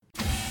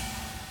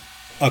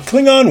A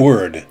Klingon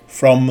word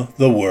from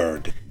the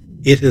Word.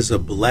 It is a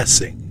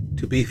blessing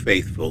to be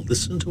faithful.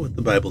 Listen to what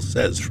the Bible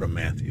says from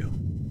Matthew.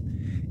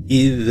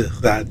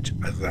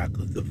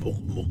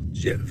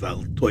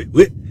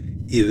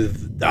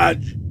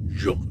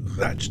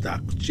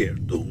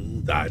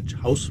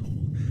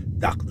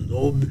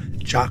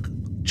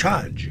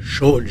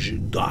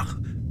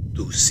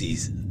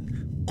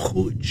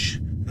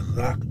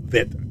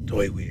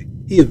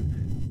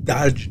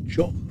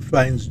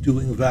 Finds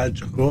doing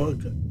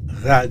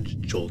Raj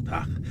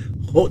Joltach,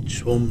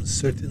 Hochum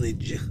certainly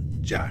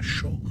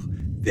Jashoch,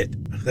 Vet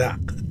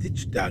Rak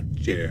Dichdag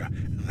Jer,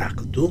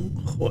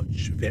 Rakdung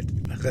Hoch, Vet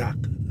Rak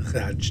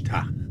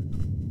Rajtach.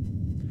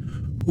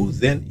 Who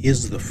then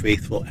is the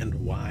faithful and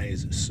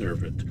wise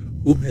servant,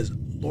 whom his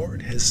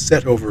Lord has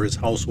set over his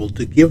household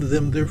to give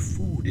them their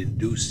food in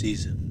due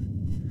season?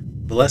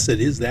 Blessed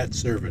is that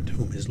servant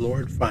whom his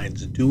Lord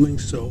finds doing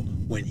so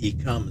when he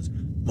comes.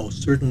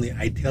 Most certainly,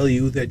 I tell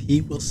you that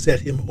he will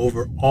set him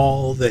over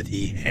all that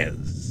he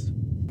has.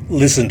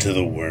 Listen to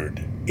the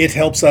Word. It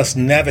helps us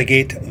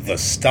navigate the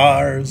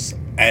stars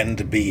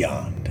and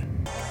beyond.